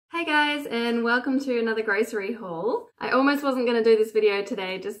guys, and welcome to another grocery haul. I almost wasn't going to do this video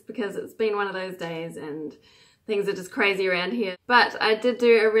today just because it's been one of those days and things are just crazy around here. But I did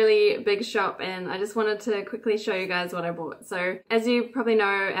do a really big shop and I just wanted to quickly show you guys what I bought. So as you probably know,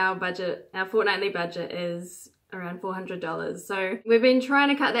 our fortnightly budget is around $400. So we've been trying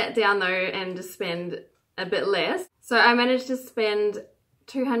to cut that down though and just spend a bit less. So I managed to spend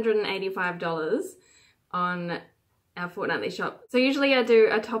 $285 on our fortnightly shop. So usually I do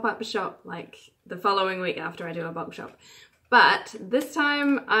a top-up shop like the following week after I do a bulk shop. But this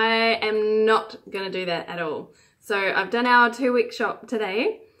time I am not going to do that at all. So I've done our 2-week shop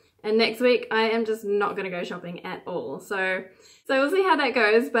today and next week I am just not going to go shopping at all. So we'll see how that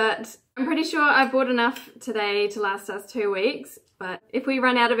goes, but I'm pretty sure I bought enough today to last us 2 weeks. But if we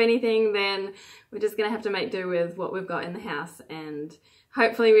run out of anything, then we're just going to have to make do with what we've got in the house, and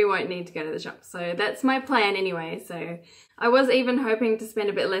hopefully we won't need to go to the shop. So that's my plan anyway. So I was even hoping to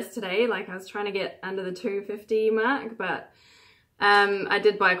spend a bit less today, like I was trying to get under the $250 mark, but I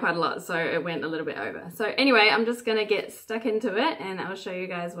did buy quite a lot, so it went a little bit over. So anyway, I'm just going to get stuck into it and I'll show you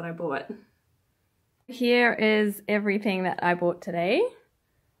guys what I bought. Here is everything that I bought today.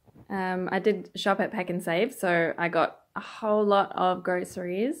 I did shop at Pack and Save, so I got a whole lot of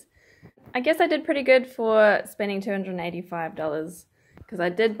groceries. I guess I did pretty good for spending $285 because I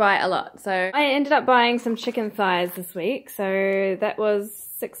did buy a lot. So I ended up buying some chicken thighs this week, so that was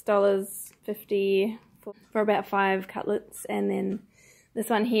 $6.50 for about 5 cutlets, and then this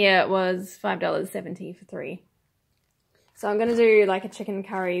one here was $5.70 for 3. So I'm going to do like a chicken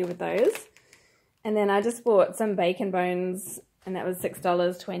curry with those. And then I just bought some bacon bones and that was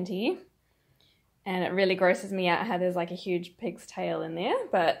 $6.20. And it really grosses me out how there's like a huge pig's tail in there,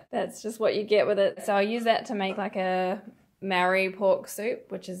 but that's just what you get with it. So I'll use that to make like a Maori pork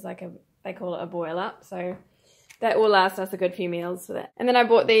soup, which is like they call it a boil up. So that will last us a good few meals for that. And then I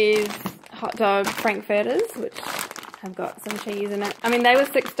bought these hot dog frankfurters, which have got some cheese in it. I mean, they were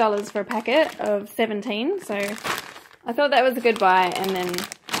 $6 for a packet of 17, so I thought that was a good buy. And then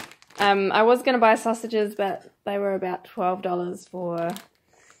I was going to buy sausages, but they were about $12 for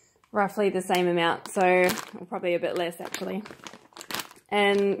roughly the same amount, so probably a bit less actually.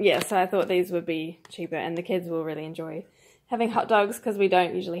 And yeah, so I thought these would be cheaper and the kids will really enjoy having hot dogs because we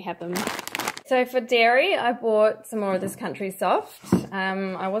don't usually have them. So for dairy, I bought some more of this Country Soft.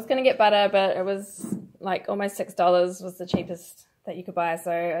 I was going to get butter, but it was like almost $6 was the cheapest that you could buy,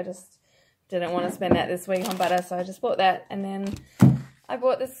 so I just didn't want to spend that this week on butter, so I just bought that. And then I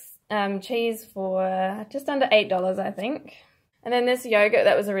bought this cheese for just under $8, I think. And then this yogurt,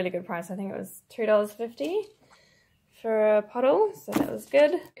 that was a really good price. I think it was $2.50 for a bottle, so that was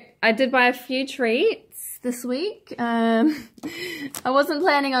good. I did buy a few treats this week. I wasn't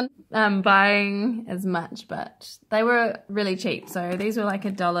planning on buying as much, but they were really cheap. So these were like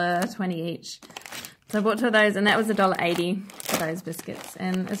 $1.20 each. So I bought 2 of those, and that was $1.80 for those biscuits.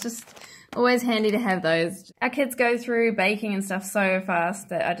 And it's just always handy to have those. Our kids go through baking and stuff so fast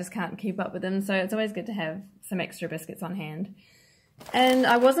that I just can't keep up with them, so it's always good to have some extra biscuits on hand. And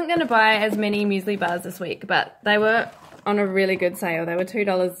I wasn't going to buy as many muesli bars this week, but they were on a really good sale. They were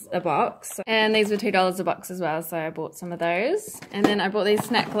 $2 a box, and these were $2 a box as well, so I bought some of those. And then I bought these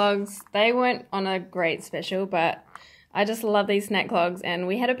snack clogs. They weren't on a great special, but I just love these snack clogs, and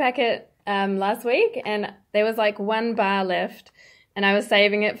we had a packet last week and there was like 1 bar left and I was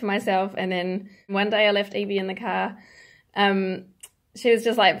saving it for myself. And then one day I left Evie in the car. She was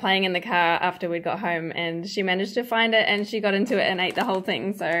just like playing in the car after we'd got home, and she managed to find it and she got into it and ate the whole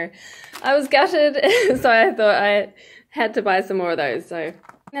thing. So I was gutted. So I thought I had to buy some more of those. So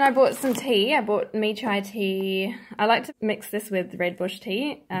then I bought some tea. I bought me chai tea. I like to mix this with red bush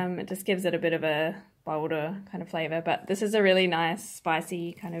tea. It just gives it a bit of a bolder kind of flavor, but this is a really nice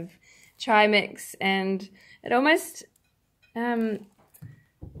spicy kind of chai mix, and it almost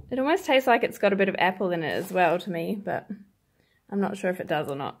tastes like it's got a bit of apple in it as well to me, but I'm not sure if it does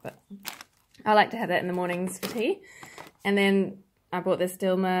or not, but I like to have that in the mornings for tea. And then I bought this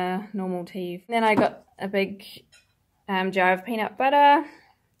Dilma normal tea. Then I got a big jar of peanut butter.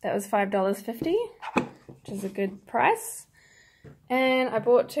 That was $5.50, which is a good price. And I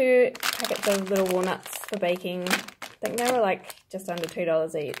bought 2 packets of little walnuts for baking. I think they were like just under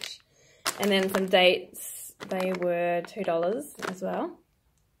 $2 each. And then some dates, they were $2 as well.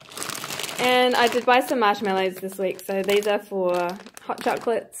 And I did buy some marshmallows this week, so these are for hot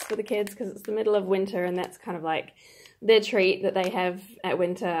chocolates for the kids because it's the middle of winter and that's kind of like their treat that they have at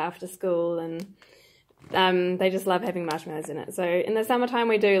winter after school, and they just love having marshmallows in it. So in the summertime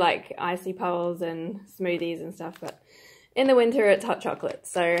we do like icy poles and smoothies and stuff, but in the winter it's hot chocolate.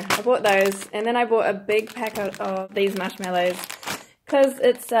 So I bought those, and then I bought a big packet of these marshmallows Because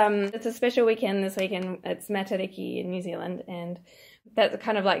it's a special weekend this weekend. It's Matariki in New Zealand, and that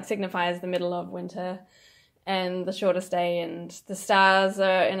kind of like signifies the middle of winter and the shortest day, and the stars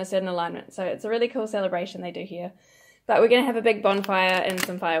are in a certain alignment. So it's a really cool celebration they do here. But we're going to have a big bonfire and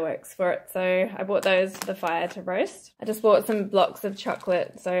some fireworks for it. So I bought those for the fire to roast. I just bought some blocks of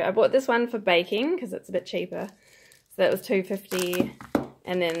chocolate. So I bought this one for baking because it's a bit cheaper. So that was $2.50.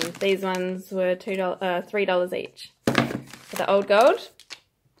 And then these ones were $3 each for the old gold.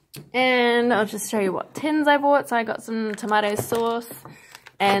 And I'll just show you what tins I bought. So I got some tomato sauce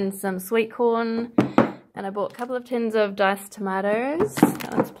and some sweet corn. And I bought a couple of tins of diced tomatoes.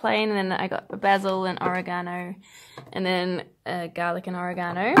 That one's plain. And then I got basil and oregano. And then garlic and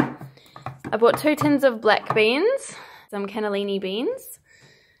oregano. I bought 2 tins of black beans. Some cannellini beans.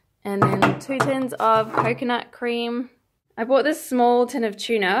 And then 2 tins of coconut cream. I bought this small tin of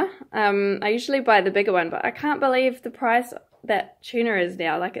tuna. I usually buy the bigger one, but I can't believe the price that tuna is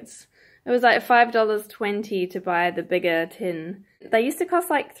now. Like it was like $5.20 to buy the bigger tin. They used to cost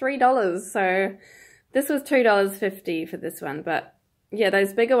like $3, so this was $2.50 for this one. But yeah,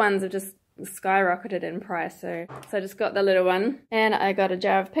 those bigger ones have just skyrocketed in price, so I just got the little one. And I got a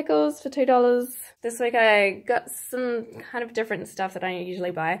jar of pickles for $2. This week I got some kind of different stuff that I don't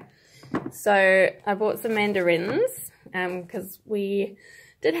usually buy. So I bought some mandarins, because we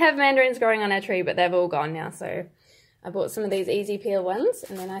did have mandarins growing on our tree, but they've all gone now. So I bought some of these easy peel ones,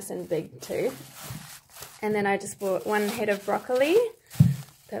 and they're nice and big too. And then I just bought 1 head of broccoli.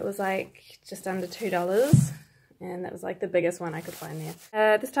 That was like just under $2. And that was like the biggest one I could find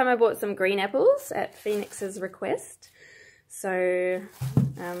there. This time I bought some green apples at Phoenix's request. So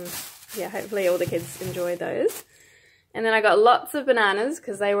yeah, hopefully all the kids enjoy those. And then I got lots of bananas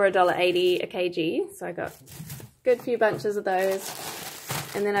because they were $1.80 a kg. So I got a good few bunches of those.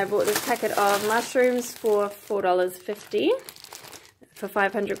 And then I bought this packet of mushrooms for $4.50 for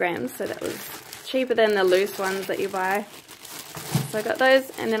 500 grams. So that was cheaper than the loose ones that you buy. So I got those.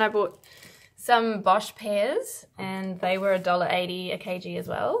 And then I bought some Bosch pears, and they were $1.80 a kg as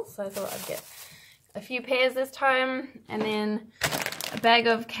well. So I thought I'd get a few pears this time. And then a bag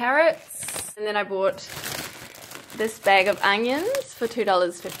of carrots. And then I bought this bag of onions for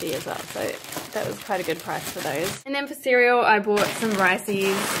 $2.50 as well. So that was quite a good price for those. And then for cereal, I bought some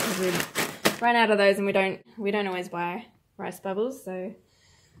Riceys because we'd run out of those, and we don't always buy rice bubbles. So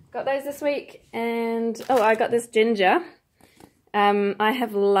got those this week. And oh, I got this ginger. I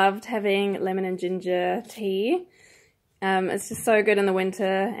have loved having lemon and ginger tea. It's just so good in the winter,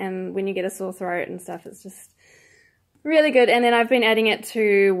 and when you get a sore throat and stuff, it's just really good. And then I've been adding it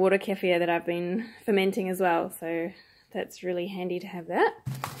to water kefir that I've been fermenting as well, so that's really handy to have that.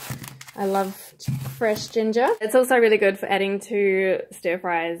 I love fresh ginger. It's also really good for adding to stir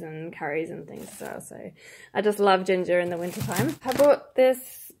fries and curries and things as well, so I just love ginger in the winter time. I bought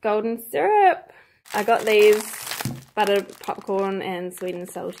this golden syrup. I got these buttered popcorn and sweet and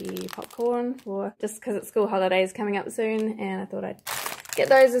salty popcorn for just because it's school holidays coming up soon, and I thought I'd get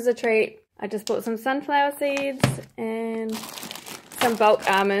those as a treat. I just bought some sunflower seeds and some bulk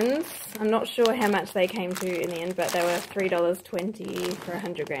almonds. I'm not sure how much they came to in the end, but they were $3.20 for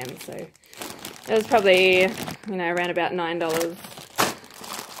 100 grams. So it was probably, you know, around about $9,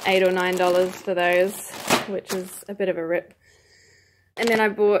 $8 or $9 for those, which is a bit of a rip. And then I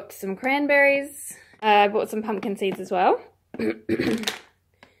bought some cranberries. I bought some pumpkin seeds as well.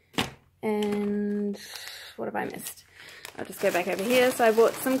 And what have I missed? I'll just go back over here. So I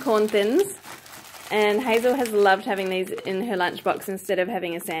bought some corn thins, and Hazel has loved having these in her lunchbox instead of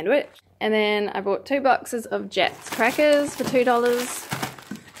having a sandwich. And then I bought 2 boxes of Jats crackers for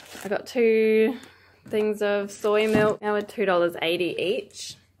 $2. I got 2 things of soy milk. Now we're $2.80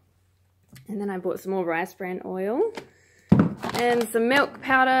 each. And then I bought some more rice bran oil and some milk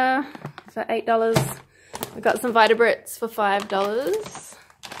powder for $8. I got some Vitabrits for $5.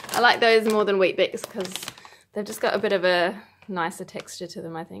 I like those more than Weet-Bix because they've just got a bit of a nicer texture to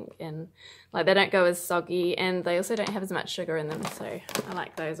them, I think, and like they don't go as soggy, and they also don't have as much sugar in them, so I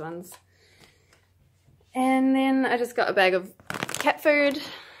like those ones. And then I just got a bag of cat food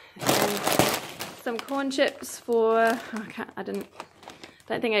and some corn chips for, I don't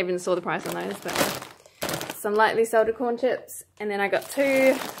think I even saw the price on those, but some lightly salted corn chips. And then I got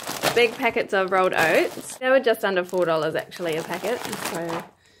 2 big packets of rolled oats. They were just under $4 actually a packet, so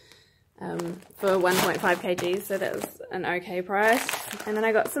for 1.5 kgs, so that was an okay price. And then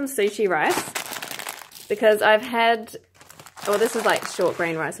I got some sushi rice because I've had, well, this is like short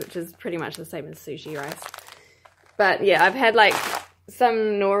grain rice, which is pretty much the same as sushi rice. But yeah, I've had like some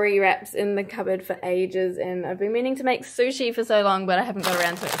nori wraps in the cupboard for ages, and I've been meaning to make sushi for so long, but I haven't got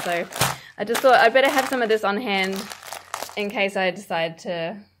around to it. So I just thought I'd better have some of this on hand in case I decide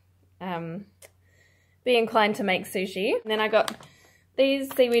to be inclined to make sushi. And then I got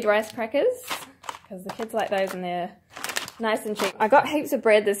these seaweed rice crackers because the kids like those and they're nice and cheap. I got heaps of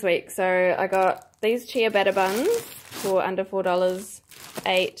bread this week, so I got these chia batter buns for under $4,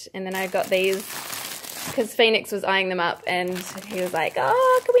 8, and then I got these because Phoenix was eyeing them up and he was like,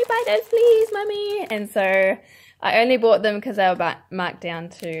 oh, can we buy those please, mummy? And so I only bought them because they were marked down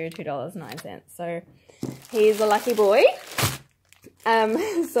to $2.09, so he's a lucky boy.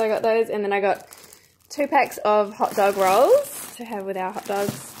 So I got those, and then I got 2 packs of hot dog rolls to have with our hot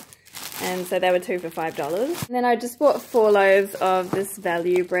dogs, and so they were 2 for $5. And then I just bought 4 loaves of this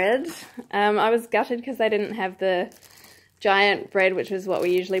value bread. I was gutted because they didn't have the giant bread, which is what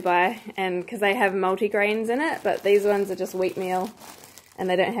we usually buy, and because they have multi-grains in it, but these ones are just wheatmeal and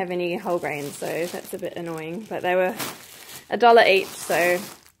they don't have any whole grains, so that's a bit annoying. But they were $1 each, so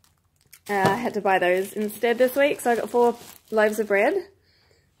I had to buy those instead this week. So I got 4 loaves of bread,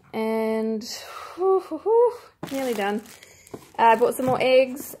 and nearly done. I bought some more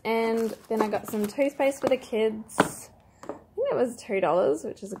eggs, and then I got some toothpaste for the kids. I think it was $2,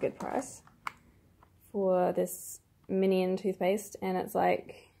 which is a good price for this Minion toothpaste, and it's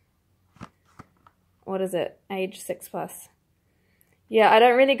like, what is it, age 6+. Yeah, I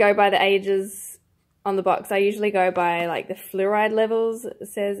don't really go by the ages on the box. I usually go by like the fluoride levels it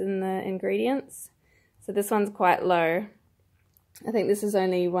says in the ingredients. So this one's quite low. I think this is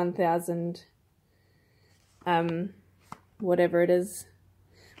only 1,000 whatever it is.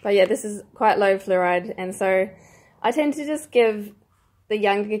 But yeah, this is quite low fluoride, and so I tend to just give the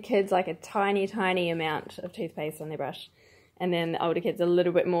younger kids like a tiny amount of toothpaste on their brush, and then the older kids a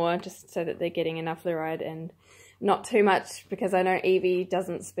little bit more, just so that they're getting enough fluoride and not too much, because I know Evie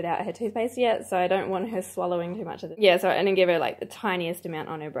doesn't spit out her toothpaste yet, so I don't want her swallowing too much of it. Yeah, so I only give her like the tiniest amount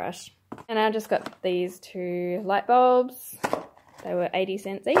on her brush. And I just got these 2 light bulbs. They were 80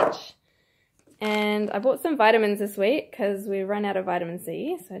 cents each. And I bought some vitamins this week because we run out of vitamin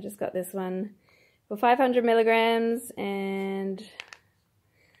C, so I just got this one for 500 milligrams, and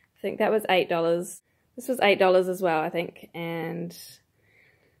I think that was $8. This was $8 as well, I think, and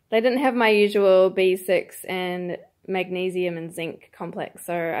they didn't have my usual B6 and magnesium and zinc complex,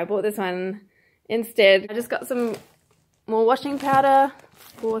 so I bought this one instead. I just got some more washing powder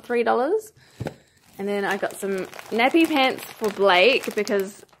for $3, and then I got some nappy pants for Blake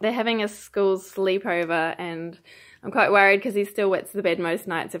because they're having a school sleepover, and I'm quite worried because he still wets the bed most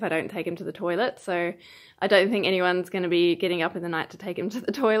nights if I don't take him to the toilet, so I don't think anyone's going to be getting up in the night to take him to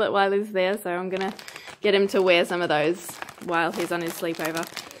the toilet while he's there, so I'm going to get him to wear some of those while he's on his sleepover.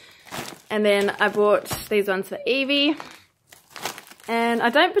 And then I bought these ones for Evie, and I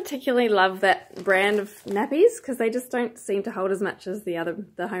don't particularly love that brand of nappies because they just don't seem to hold as much as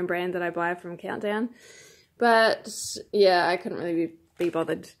the home brand that I buy from Countdown. But yeah, I couldn't really be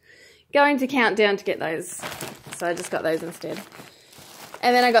bothered going to Countdown to get those, so I just got those instead.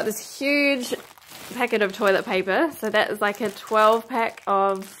 And then I got this huge packet of toilet paper, so that is like a 12 pack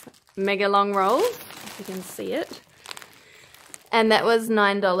of mega long rolls, if you can see it, and that was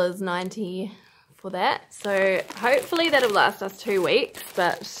 $9.90 for that, so hopefully that'll last us 2 weeks,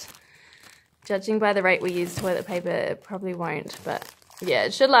 but judging by the rate we use toilet paper, it probably won't, but yeah,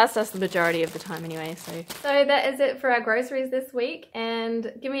 it should last us the majority of the time anyway. So that is it for our groceries this week,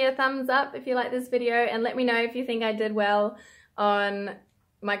 and give me a thumbs up if you like this video, and let me know if you think I did well on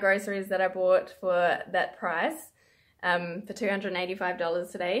my groceries that I bought for that price, for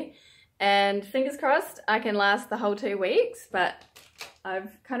 $285 today. And fingers crossed I can last the whole 2 weeks, but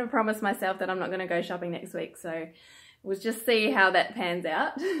I've kind of promised myself that I'm not going to go shopping next week, so we'll just see how that pans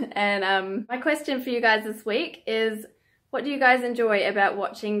out. And my question for you guys this week is, what do you guys enjoy about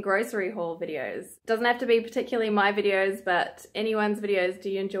watching grocery haul videos? Doesn't have to be particularly my videos, but anyone's videos. Do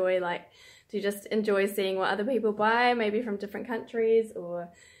you enjoy, like, do you just enjoy seeing what other people buy, maybe from different countries, or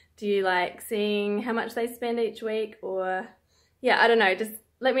do you like seeing how much they spend each week? Or yeah, I don't know, just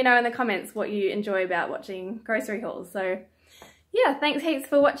let me know in the comments what you enjoy about watching grocery hauls. So yeah, thanks heaps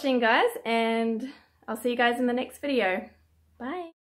for watching, guys, and I'll see you guys in the next video. Bye.